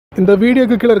இந்த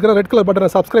வீடியோக்கு கீழே இருக்கிற ரெட் கலர் பட்டனை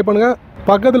சப்ஸ்கிரைப் பண்ணுங்க,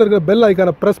 பக்கத்தில் இருக்கிற பெல்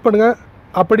ஐக்கானை பிரஸ் பண்ணுங்க,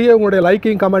 அப்படியே உங்களுடைய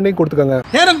லைக்கையும் கமெண்ட்டையும் கொடுத்துக்கோங்க.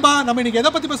 ஏனன்பா நம்ம இன்னைக்கு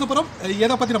எதை பற்றி பேச போகிறோம்,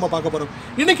 எதை பற்றி நம்ம பார்க்க போகிறோம்.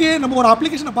 இன்னைக்கு நம்ம ஒரு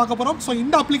அப்ளிகேஷனை பார்க்க போகிறோம். ஸோ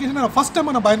இந்த அப்ளிகேஷனை நான் ஃபஸ்ட்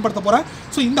டைம் நான் பயன்படுத்த போகிறேன்.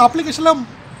 ஸோ இந்த அப்ளிகேஷனில்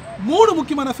 3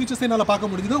 முக்கியமான ஃபீச்சர்ஸ் என்னால்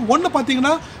பார்க்க முடியுது. ஒன்று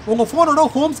பார்த்தீங்கன்னா உங்கள் ஃபோனோட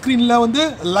ஹோம் ஸ்க்ரீனில் வந்து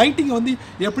லைட்டிங்கை வந்து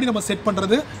எப்படி நம்ம செட்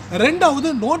பண்ணுறது, ரெண்டாவது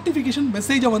நோட்டிஃபிகேஷன்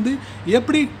மெசேஜை வந்து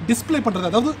எப்படி டிஸ்பிளே பண்ணுறது,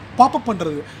 அதாவது பாப்அப்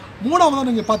பண்ணுறது, மூணாவதாக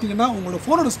நீங்கள் பார்த்தீங்கன்னா உங்களோட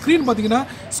ஃபோனோட ஸ்க்ரீன் பார்த்தீங்கன்னா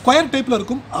ஸ்கொயர் டைப்பில்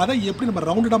இருக்கும், அதை எப்படி நம்ம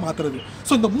ரவுண்டடாக மாற்றுறது.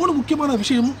 ஸோ இந்த 3 முக்கியமான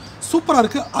விஷயமும் சூப்பராக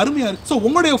இருக்குது, அருமையாக இருக்குது. ஸோ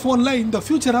உங்களுடைய ஃபோனில் இந்த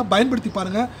ஃபியூச்சரை பயன்படுத்தி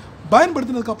பாருங்கள்.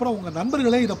 பயன்படுத்தினதுக்கப்புறம் உங்கள்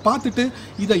நண்பர்களே இதை பார்த்துட்டு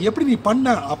இதை எப்படி நீ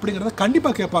பண்ண அப்படிங்கிறத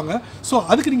கண்டிப்பாக கேட்பாங்க. ஸோ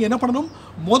அதுக்கு நீங்கள் என்ன பண்ணணும்,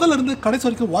 முதல்ல இருந்து கடைசி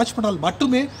வரைக்கும் வாட்ச் பண்ணால்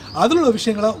மட்டுமே அதில் உள்ள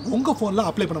விஷயங்களை உங்கள் ஃபோனில்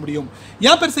அப்ளை பண்ண முடியும்.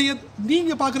 என் பேர் சையத்,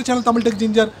 நீங்கள் பார்க்குற சேனல் தமிழ் டெக்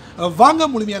ஜிஞ்சர்.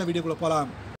 வாங்க முழுமையான வீடியோக்குள்ளே போகலாம்.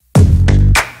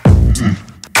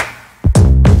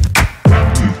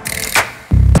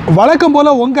 வழக்கம் போல்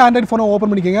உங்கள் ஆண்ட்ராய்ட் ஃபோனை ஓப்பன்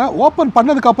பண்ணிக்கோங்க. ஓப்பன்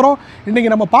பண்ணதுக்கப்புறம் இன்றைக்கி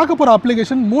நம்ம பார்க்க போகிற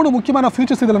அப்ளிகேஷன் 3 முக்கியமான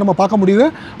ஃபீச்சர்ஸ் இதில் நம்ம பார்க்க முடியுது.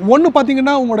 ஒன்று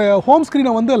பார்த்தீங்கன்னா உங்களோட ஹோம்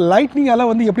ஸ்க்ரீனை வந்து லைட்னிங்கால்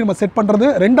வந்து எப்படி நம்ம செட் பண்ணுறது,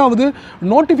 ரெண்டாவது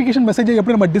நோட்டிஃபிகேஷன் மெசேஜை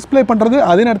எப்படி நம்ம டிஸ்பிளே பண்ணுறது,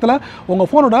 அதே நேரத்தில் உங்கள்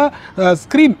ஃபோனோட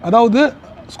ஸ்க்ரீன் அதாவது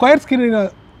ஸ்கொயர் ஸ்க்ரீனை,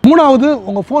 மூணாவது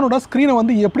உங்கள் ஃபோனோட ஸ்க்ரீனை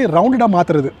வந்து எப்படி ரவுண்டடாக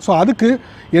மாற்றுறது. ஸோ அதுக்கு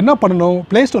என்ன பண்ணணும்,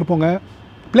 ப்ளே ஸ்டோர் போங்க.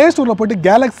 ப்ளே ஸ்டோரில் போய்ட்டு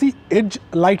கேலக்ஸி எட்ஜ்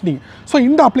லைட்னிங், ஸோ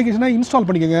இந்த அப்ளிகேஷனை இன்ஸ்டால்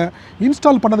பண்ணிக்கோங்க.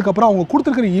 இன்ஸ்டால் பண்ணதுக்கப்புறம் அவங்க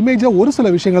கொடுத்துருக்கிற இமேஜை ஒரு சில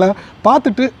விஷயங்களை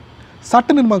பார்த்துட்டு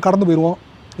சட்டுன்னு நம்ம கடந்து போயிடுவோம்.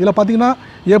 இதில் பார்த்தீங்கன்னா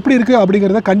எப்படி இருக்குது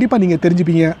அப்படிங்கிறத கண்டிப்பாக நீங்கள்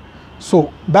தெரிஞ்சுப்பீங்க. ஸோ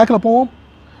பேக்கில் போவோம்,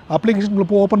 அப்ளிகேஷனுக்குள்ளே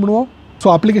போய் ஓப்பன் பண்ணுவோம். ஸோ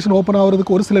அப்ளிகேஷன் ஓப்பன்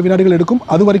ஆகிறதுக்கு ஒரு சில வினாடிகள் எடுக்கும்,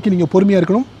 அது வரைக்கும் நீங்கள் பொறுமையாக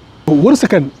இருக்கணும். ஒரு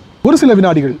செகண்ட், ஒரு சில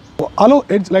வினாடிகள். அலோ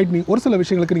எட்ஜ் லைட்னிங், ஒரு சில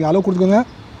விஷயங்களுக்கு நீங்கள் அலோ கொடுத்துக்கோங்க.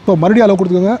 ஸோ மறுபடியும் அலோ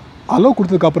கொடுத்துக்கோங்க. அலோ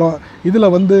கொடுத்ததுக்கப்புறம் இதில்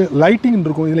வந்து லைட்டிங்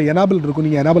இருக்கும், இதில் எனாபிள் இருக்கும்,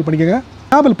 நீங்கள் எனாபிள் பண்ணிக்கோங்க.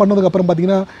 எனாபிள் பண்ணதுக்கப்புறம்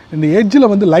பார்த்தீங்கன்னா இந்த எட்ஜில்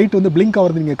வந்து லைட் வந்து பிளிங்க்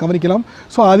ஆகிறது நீங்கள் கவனிக்கலாம்.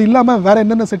 ஸோ அது இல்லாமல் வேறு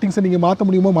என்னென்ன செட்டிங்ஸை நீங்கள் மாற்ற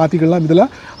முடியுமோ மாற்றிக்கலாம் இதில்.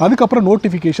 அதுக்கப்புறம்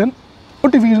நோட்டிஃபிகேஷன்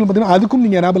பார்த்தீங்கன்னா அதுக்கும்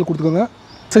நீங்கள் எனாபிள் கொடுத்துக்கோங்க.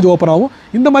 மெசேஜ் ஓப்பன் ஆகும்,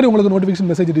 இந்த மாதிரி உங்களுக்கு நோட்டிஃபிகேஷன்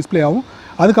மெசேஜ் டிஸ்பிளே ஆகும்.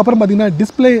 அதுக்கப்புறம் பார்த்தீங்கன்னா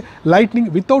display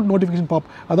lightning without notification pop,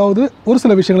 அதாவது ஒரு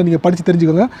சில விஷயங்களை நீங்கள் படித்து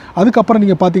தெரிஞ்சுக்கோங்க. அதுக்கப்புறம்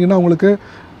நீங்கள் பார்த்தீங்கன்னா உங்களுக்கு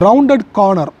ரவுண்டட்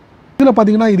கார்னர், இதில்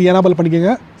பார்த்தீங்கன்னா இது எனாபிள்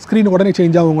பண்ணிக்கோங்க. ஸ்க்ரீன் உடனே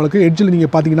சேஞ்ச் ஆகும் உங்களுக்கு. எட்ஜில்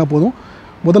நீங்கள் பார்த்தீங்கன்னா போதும்,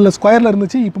 முதல்ல ஸ்கொயரில்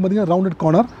இருந்துச்சு, இப்போ பார்த்தீங்கன்னா ரவுண்டட்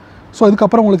கார்னர். ஸோ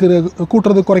இதுக்கப்புறம் உங்களுக்கு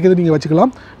கூட்டுறது குறைக்கிறது நீங்கள்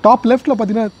வச்சுக்கலாம். டாப் லெஃப்ட்டில்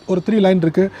பார்த்தீங்கன்னா ஒரு 3 லைன்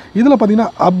இருக்குது. இதில் பார்த்தீங்கன்னா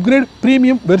அப்கிரேட்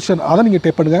ப்ரீமியம் வெர்ஷன், அதை நீங்கள்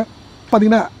டேப் பண்ணுங்கள்.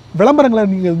 பார்த்தீங்கன்னா விளம்பரங்களை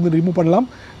நீங்கள் வந்து ரிமூவ் பண்ணலாம்.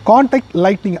 கான்டாக்ட்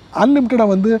லைட்னிங் அன்லிமிட்டடாக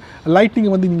வந்து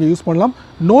லைட்னிங்கை வந்து நீங்கள் யூஸ் பண்ணலாம்.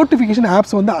 நோட்டிஃபிகேஷன்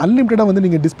ஆப்ஸ் வந்து அன்லிமிட்டடாக வந்து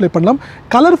நீங்கள் டிஸ்பிளே பண்ணலாம்.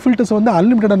 கலர் ஃபில்டர்ஸ் வந்து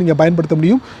அன்லிமிட்டடாக நீங்கள் பயன்படுத்த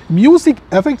முடியும். மியூசிக்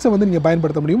எஃபெக்ட்ஸை வந்து நீங்கள்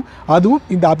பயன்படுத்த முடியும். அதுவும்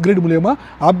இந்த அப்கிரேட் மூலயமா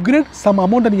அப்கிரேட் சம்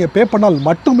அமௌண்ட்டை நீங்கள் பே பண்ணால்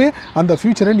மட்டுமே அந்த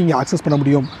ஃபியூச்சரை நீங்கள் ஆக்சஸ் பண்ண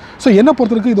முடியும். ஸோ என்னை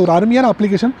பொறுத்தவரைக்கும் இது ஒரு அருமையான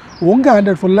அப்ளிகேஷன். உங்கள்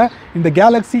ஆண்ட்ராய்ட் ஃபோனில் இந்த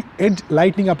கேலக்ஸி எட்ஜ்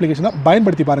லைட்னிங் அப்ளிகேஷனை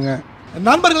பயன்படுத்தி பாருங்கள்.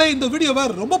 நண்பர்களே, இந்த வீடியோவை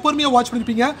ரொம்ப பொறுமையாக வாட்ச்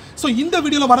பண்ணியிருப்பீங்க. ஸோ இந்த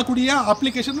வீடியோவில் வரக்கூடிய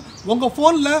அப்ளிகேஷன் உங்கள்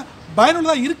ஃபோனில்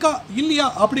பயனுள்ளதாக இருக்கா இல்லையா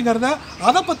அப்படிங்கிறத,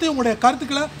 அதை பற்றி உங்களுடைய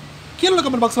கருத்துக்களை கீழே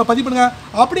கமெண்ட் பாக்ஸில் பதிவு பண்ணுங்கள்.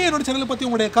 அப்படியே என்னோட சேனலை பற்றி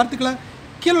உங்களுடைய கருத்துக்களை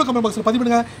கீழே கமெண்ட் பாக்ஸில் பதிவு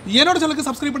பண்ணுங்கள். என்னோட சேனலுக்கு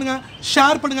சப்ஸ்கிரைப் பண்ணுங்கள்,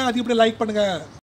 ஷேர் பண்ணுங்கள், அதுக்கு லைக் பண்ணுங்கள்.